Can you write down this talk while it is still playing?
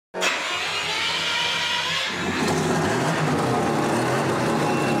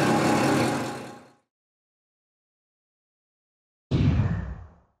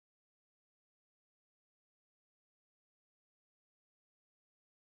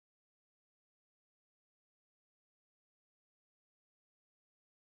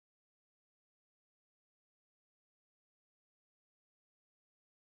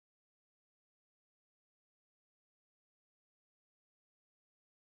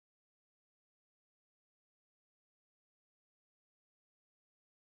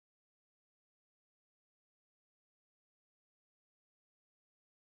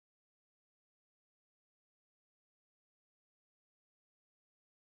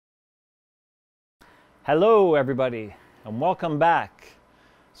Hello everybody and welcome back.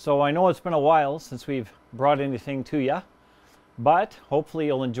 So I know it's been a while since we've brought anything to you, but hopefully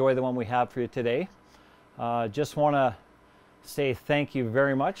you'll enjoy the one we have for you today. Just want to say thank you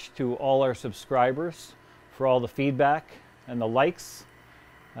very much to all our subscribers for all the feedback and the likes,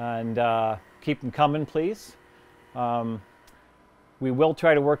 and keep them coming, please. We will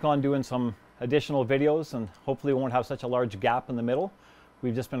try to work on doing some additional videos, and hopefully we won't have such a large gap in the middle.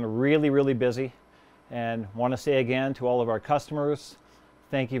 We've just been really busy, and want to say again to all of our customers,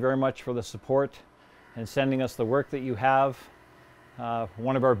 thank you very much for the support and sending us the work that you have.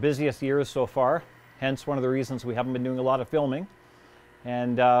 One of our busiest years so far, hence one of the reasons we haven't been doing a lot of filming.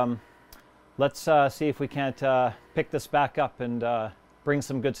 And let's see if we can't pick this back up and bring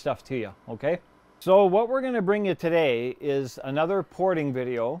some good stuff to you, okay? So what we're going to bring you today is another porting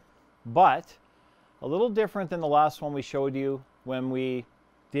video, but a little different than the last one we showed you when we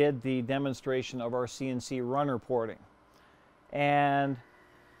did the demonstration of our CNC runner porting. And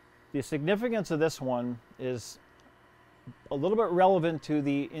the significance of this one is a little bit relevant to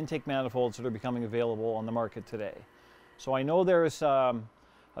the intake manifolds that are becoming available on the market today. So I know there's a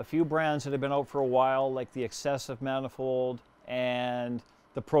few brands that have been out for a while, like the Excessive manifold and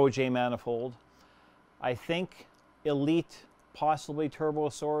the Pro J manifold. I think Elite, possibly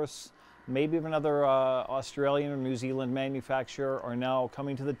Turbosaurus, maybe even another Australian or New Zealand manufacturer are now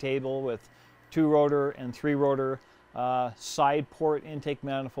coming to the table with 2-rotor and 3-rotor side port intake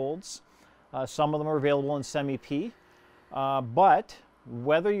manifolds. Some of them are available in semi-P, but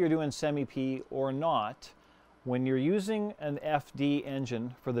whether you're doing semi-P or not, when you're using an FD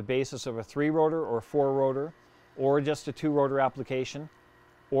engine for the basis of a 3-rotor or 4-rotor, or just a 2-rotor application,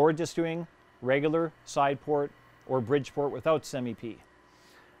 or just doing regular side port or bridge port without semi-P,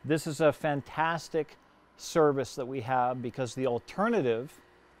 this is a fantastic service that we have, because the alternative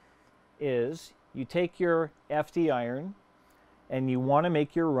is you take your FD iron and you want to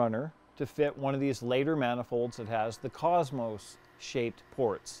make your runner to fit one of these later manifolds that has the Cosmos shaped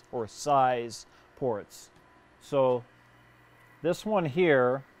ports or size ports. So this one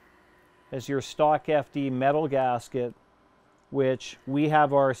here is your stock FD metal gasket, which we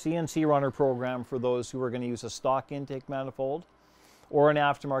have our CNC runner program for those who are going to use a stock intake manifold or an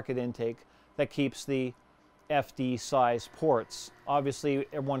aftermarket intake that keeps the FD size ports. Obviously,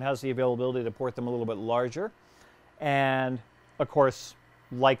 everyone has the availability to port them a little bit larger. And of course,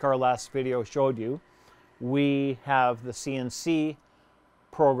 like our last video showed you, we have the CNC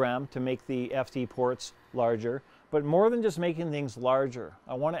program to make the FD ports larger. But more than just making things larger,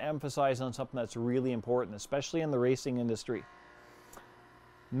 I want to emphasize on something that's really important, especially in the racing industry.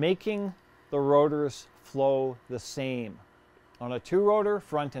 Making the rotors flow the same. On a 2-rotor,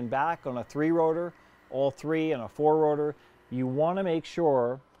 front and back, on a 3-rotor, all 3, and a 4-rotor, you want to make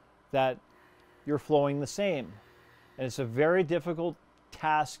sure that you're flowing the same. And it's a very difficult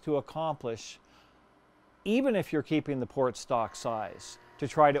task to accomplish, even if you're keeping the port stock size, to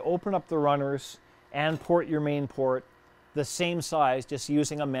try to open up the runners and port your main port the same size, just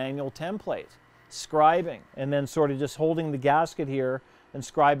using a manual template, scribing, and then sort of just holding the gasket here and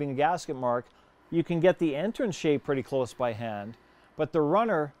scribing a gasket mark. You can get the entrance shape pretty close by hand, but the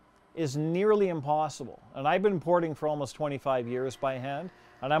runner is nearly impossible. And I've been porting for almost 25 years by hand,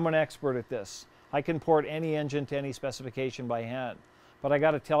 and I'm an expert at this. I can port any engine to any specification by hand. But I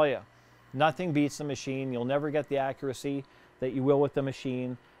got to tell you, nothing beats the machine. You'll never get the accuracy that you will with the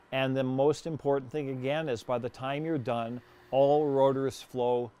machine. And the most important thing, again, is by the time you're done, all rotors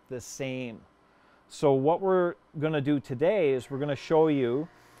flow the same. So what we're going to do today is we're going to show you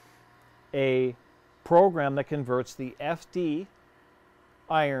a program that converts the FD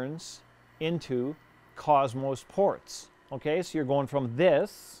irons into Cosmos ports. Okay, so you're going from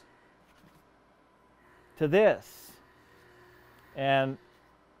this to this, and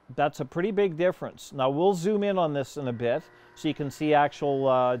that's a pretty big difference. Now we'll zoom in on this in a bit so you can see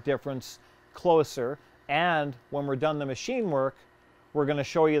actual difference closer, and when we're done the machine work, we're going to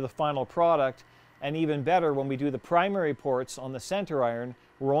show you the final product. And even better, when we do the primary ports on the center iron,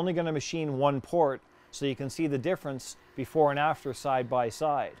 we're only going to machine one port, so you can see the difference before and after, side by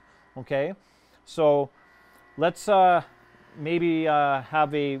side. Okay, so let's maybe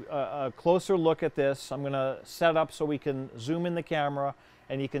have a closer look at this. I'm going to set up so we can zoom in the camera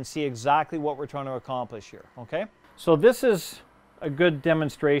and you can see exactly what we're trying to accomplish here. Okay, so this is a good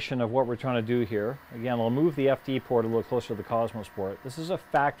demonstration of what we're trying to do here. Again, I'll move the FD port a little closer to the Cosmos port. This is a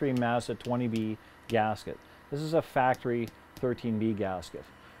factory Mazda 20B gasket. This is a factory 13B gasket.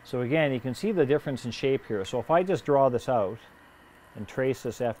 So again, you can see the difference in shape here. So if I just draw this out and trace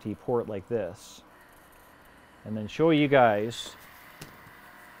this FD port like this, and then show you guys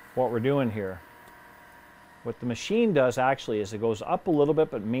what we're doing here. What the machine does actually is it goes up a little bit,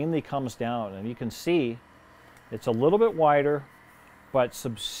 but mainly comes down. And you can see it's a little bit wider, but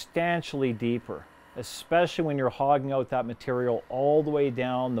substantially deeper, especially when you're hogging out that material all the way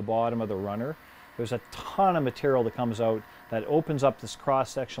down the bottom of the runner. There's a ton of material that comes out that opens up this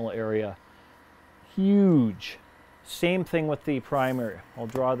cross-sectional area. Huge. Same thing with the primary. I'll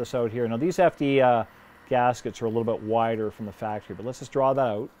draw this out here. Now these FD gaskets are a little bit wider from the factory, but let's just draw that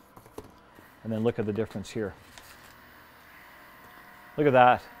out and then look at the difference here. Look at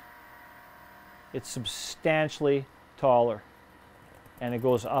that. It's substantially taller, and it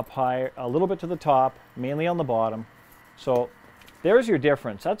goes up higher a little bit to the top, mainly on the bottom. So there's your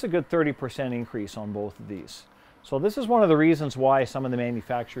difference. That's a good 30% increase on both of these. So this is one of the reasons why some of the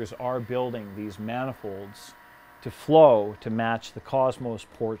manufacturers are building these manifolds to flow to match the Cosmos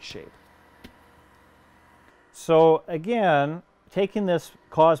port shape. So again, taking this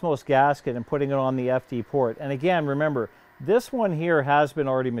Cosmos gasket and putting it on the FD port, and again, remember, this one here has been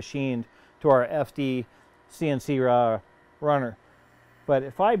already machined to our FD CNC runner. But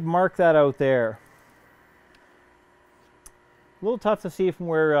if I mark that out there, a little tough to see from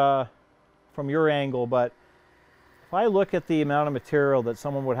where, from your angle, but if I look at the amount of material that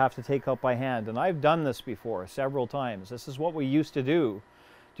someone would have to take out by hand, and I've done this before several times, this is what we used to do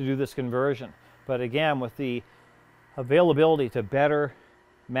this conversion. But again, with the availability to better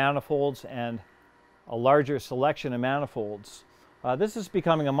manifolds and a larger selection of manifolds, this is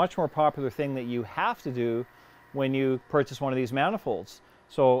becoming a much more popular thing that you have to do when you purchase one of these manifolds.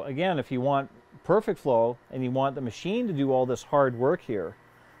 So again, if you want perfect flow and you want the machine to do all this hard work here,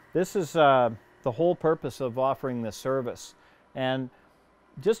 this is the whole purpose of offering this service. And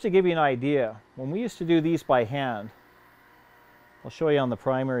just to give you an idea, when we used to do these by hand, I'll show you on the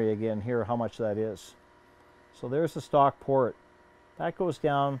primary again here how much that is. So there's the stock port. That goes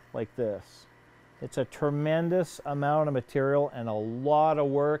down like this. It's a tremendous amount of material and a lot of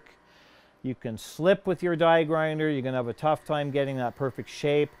work. You can slip with your die grinder. You're going to have a tough time getting that perfect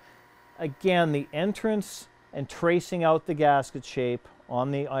shape. Again, the entrance and tracing out the gasket shape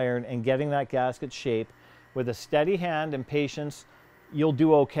on the iron and getting that gasket shape with a steady hand and patience, you'll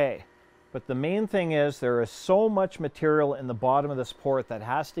do okay. But the main thing is there is so much material in the bottom of this port that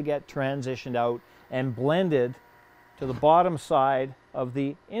has to get transitioned out and blended to the bottom side of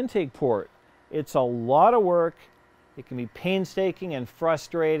the intake port. It's a lot of work. It can be painstaking and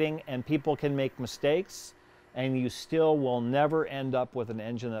frustrating, and people can make mistakes, and you still will never end up with an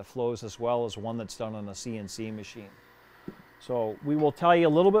engine that flows as well as one that's done on a CNC machine. So we will tell you a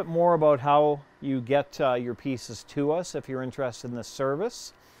little bit more about how you get your pieces to us if you're interested in this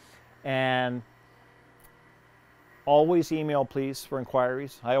service. And always email, please, for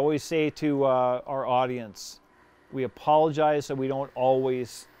inquiries. I always say to our audience, we apologize that we don't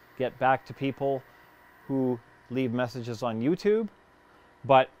always get back to people who leave messages on YouTube,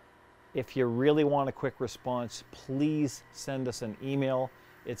 but if you really want a quick response, please send us an email.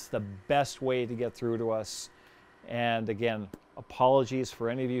 It's the best way to get through to us. And again, apologies for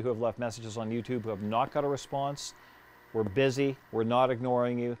any of you who have left messages on YouTube who have not got a response. We're busy. We're not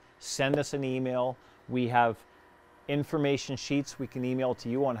ignoring you. Send us an email. We have information sheets we can email to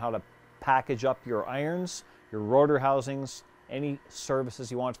you on how to package up your irons, your rotor housings, any services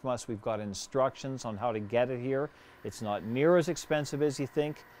you want from us. We've got instructions on how to get it here. It's not near as expensive as you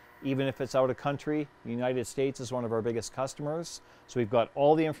think, even if it's out of country. The United States is one of our biggest customers. So we've got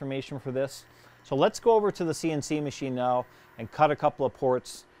all the information for this. So let's go over to the CNC machine now and cut a couple of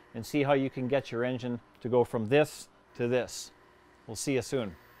ports and see how you can get your engine to go from this to this. We'll see you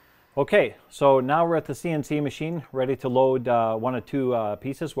soon. Okay, so now we're at the CNC machine, ready to load one or two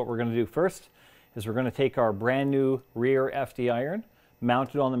pieces. What we're going to do first is we're going to take our brand new rear FD iron,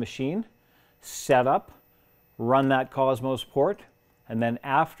 mount it on the machine, set up, run that Cosmos port, and then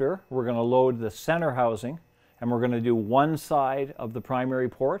after we're going to load the center housing, and we're going to do one side of the primary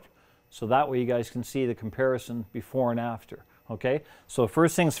port, so that way you guys can see the comparison before and after. Okay, so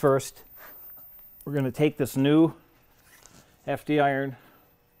first things first, we're going to take this new FD iron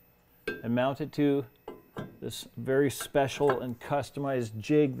and mount it to this very special and customized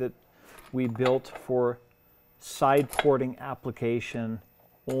jig that we built for side porting application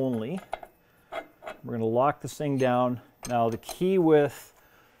only. We're going to lock this thing down. Now the key with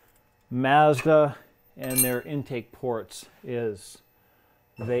Mazda and their intake ports is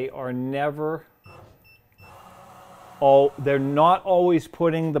they are never, they're not always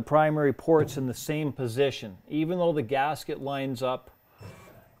putting the primary ports in the same position. Even though the gasket lines up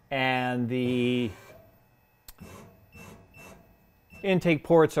and the intake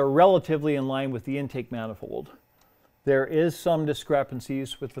ports are relatively in line with the intake manifold, there is some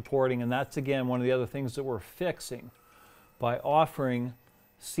discrepancies with the porting, and that's again one of the other things that we're fixing by offering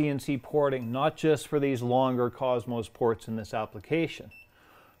CNC porting, not just for these longer Cosmos ports in this application,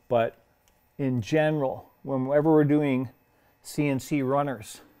 but in general, whenever we're doing CNC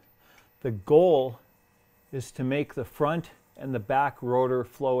runners, the goal is to make the front and the back rotor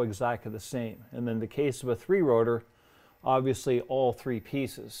flow exactly the same. And in the case of a 3-rotor, obviously all 3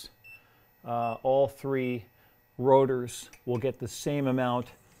 pieces, all 3 rotors will get the same amount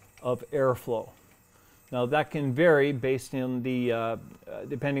of airflow. Now that can vary based on the,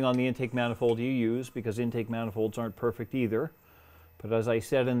 depending on the intake manifold you use, because intake manifolds aren't perfect either. But as I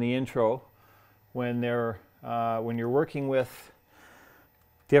said in the intro, when you're working with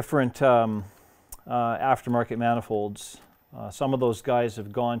different aftermarket manifolds, some of those guys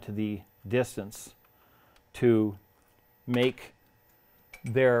have gone to the distance to make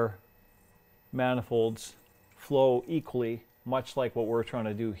their manifolds flow equally, much like what we're trying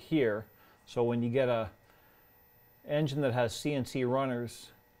to do here. So when you get a engine that has CNC runners,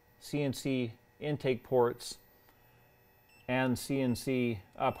 CNC intake ports, and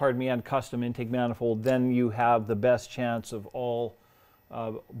and custom intake manifold, then you have the best chance of all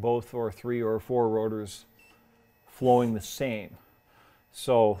both or 3 or 4 rotors flowing the same.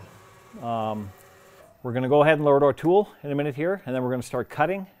 So we're going to go ahead and load our tool in a minute here, and then we're going to start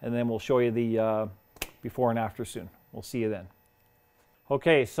cutting, and then we'll show you the before and after soon. We'll see you then.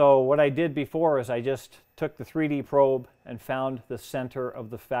 Okay, so what I did before is I just took the 3D probe and found the center of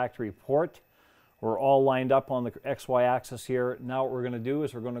the factory port. We're all lined up on the XY axis here. Now what we're going to do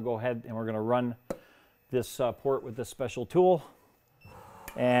is we're going to go ahead and we're going to run this port with this special tool.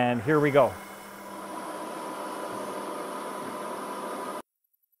 And here we go.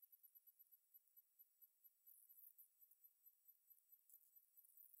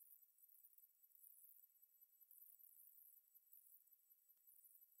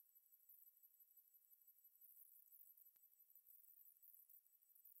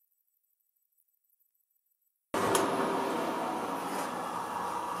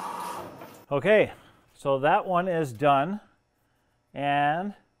 Okay, so that one is done,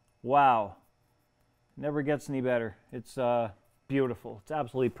 and wow, never gets any better. It's beautiful. It's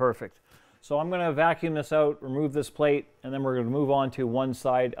absolutely perfect. So I'm going to vacuum this out, remove this plate, and then we're going to move on to one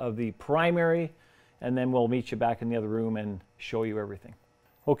side of the primary, and then we'll meet you back in the other room and show you everything.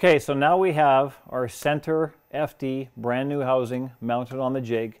 Okay, so now we have our center FD brand new housing mounted on the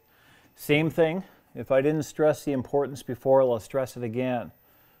jig. Same thing. If I didn't stress the importance before, I'll stress it again.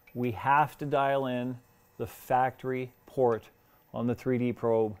 We have to dial in the factory port on the 3D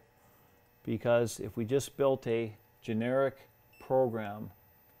probe, because if we just built a generic program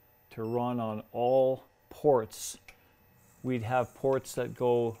to run on all ports, we'd have ports that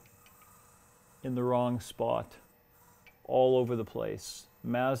go in the wrong spot all over the place.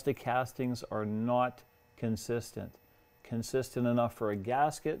 Mazda castings are not consistent. Consistent enough for a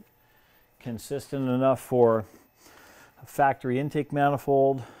gasket, consistent enough for a factory intake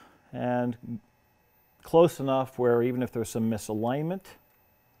manifold, and close enough where even if there's some misalignment,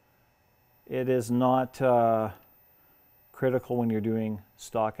 it is not critical when you're doing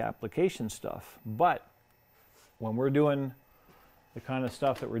stock application stuff. But when we're doing the kind of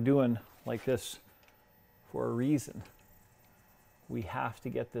stuff that we're doing like this for a reason, we have to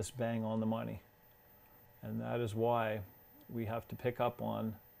get this bang on the money. And that is why we have to pick up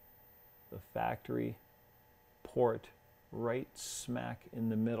on the factory port right smack in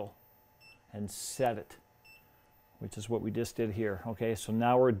the middle and set it, which is what we just did here. Okay, so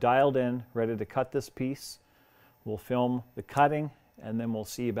now we're dialed in, ready to cut this piece. We'll film the cutting, and then we'll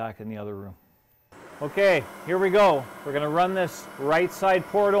see you back in the other room. Okay, here we go. We're going to run this right side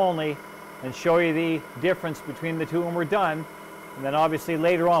port only and show you the difference between the two when we're done. And then obviously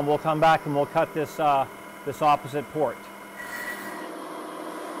later on we'll come back and we'll cut this, this opposite port.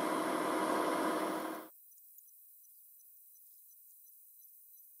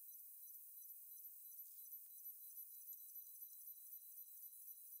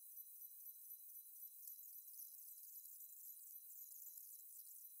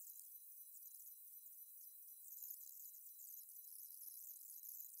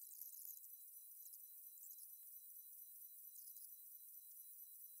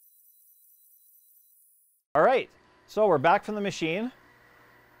 All right, so we're back from the machine.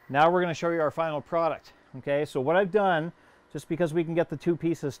 Now we're going to show you our final product. Okay, so what I've done, just because we can get the two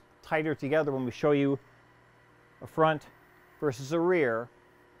pieces tighter together when we show you a front versus a rear,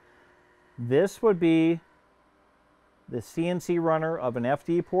 this would be the CNC runner of an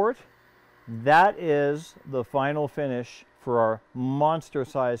FD port. That is the final finish for our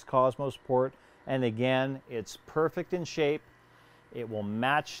monster-sized Cosmos port And again, it's perfect in shape. It will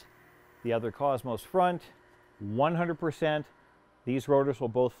match the other Cosmos front 100%. These rotors will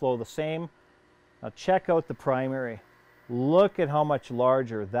both flow the same. Now check out the primary. Look at how much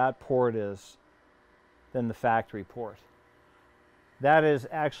larger that port is than the factory port. That is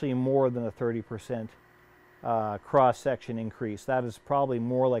actually more than a 30% cross-section increase. That is probably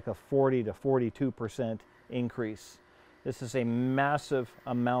more like a 40 to 42% increase. This is a massive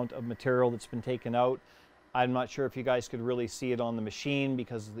amount of material that's been taken out. I'm not sure if you guys could really see it on the machine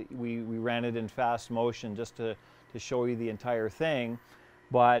because we ran it in fast motion just to show you the entire thing.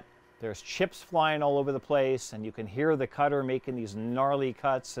 But there's chips flying all over the place, and you can hear the cutter making these gnarly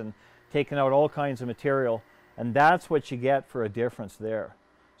cuts and taking out all kinds of material. And that's what you get for a difference there.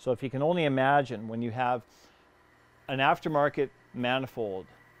 So if you can only imagine when you have an aftermarket manifold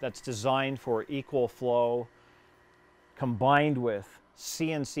that's designed for equal flow combined with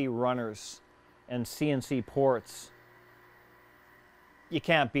CNC runners and CNC ports, you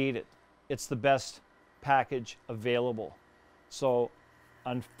can't beat it. It's the best package available. So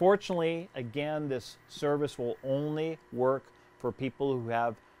unfortunately, again, this service will only work for people who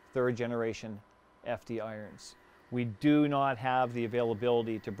have third generation FD irons. We do not have the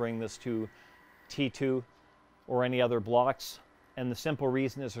availability to bring this to T2 or any other blocks, and the simple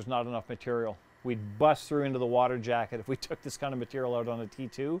reason is there's not enough material. We'd bust through into the water jacket if we took this kind of material out on a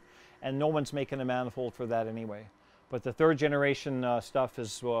T2, and no one's making a manifold for that anyway. But the third generation stuff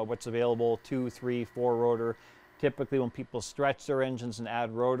is what's available, 2, 3, 4 rotor. Typically when people stretch their engines and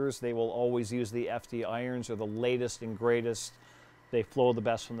add rotors, they will always use the FD irons, or the latest and greatest. They flow the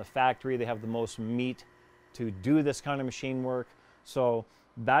best from the factory. They have the most meat to do this kind of machine work. So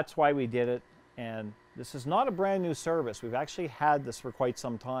that's why we did it. And this is not a brand new service. We've actually had this for quite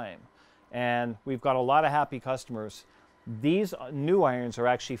some time. And we've got a lot of happy customers. These new irons are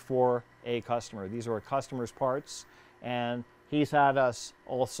actually for a customer. These are a customer's parts. And he's had us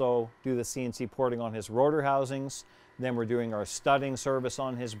also do the CNC porting on his rotor housings. Then we're doing our studding service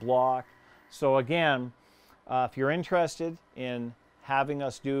on his block. So again, if you're interested in having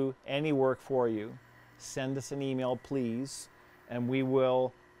us do any work for you, send us an email, please, and we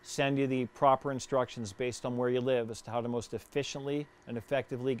will send you the proper instructions based on where you live as to how to most efficiently and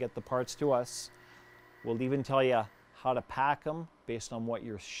effectively get the parts to us. We'll even tell you how to pack them based on what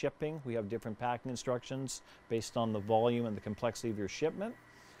you're shipping. We have different packing instructions based on the volume and the complexity of your shipment.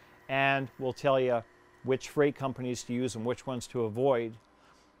 And we'll tell you which freight companies to use and which ones to avoid.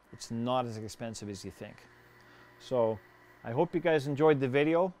 It's not as expensive as you think. So I hope you guys enjoyed the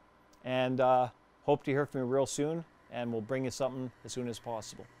video, and hope to hear from you real soon, and we'll bring you something as soon as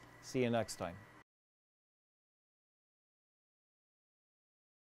possible. See you next time.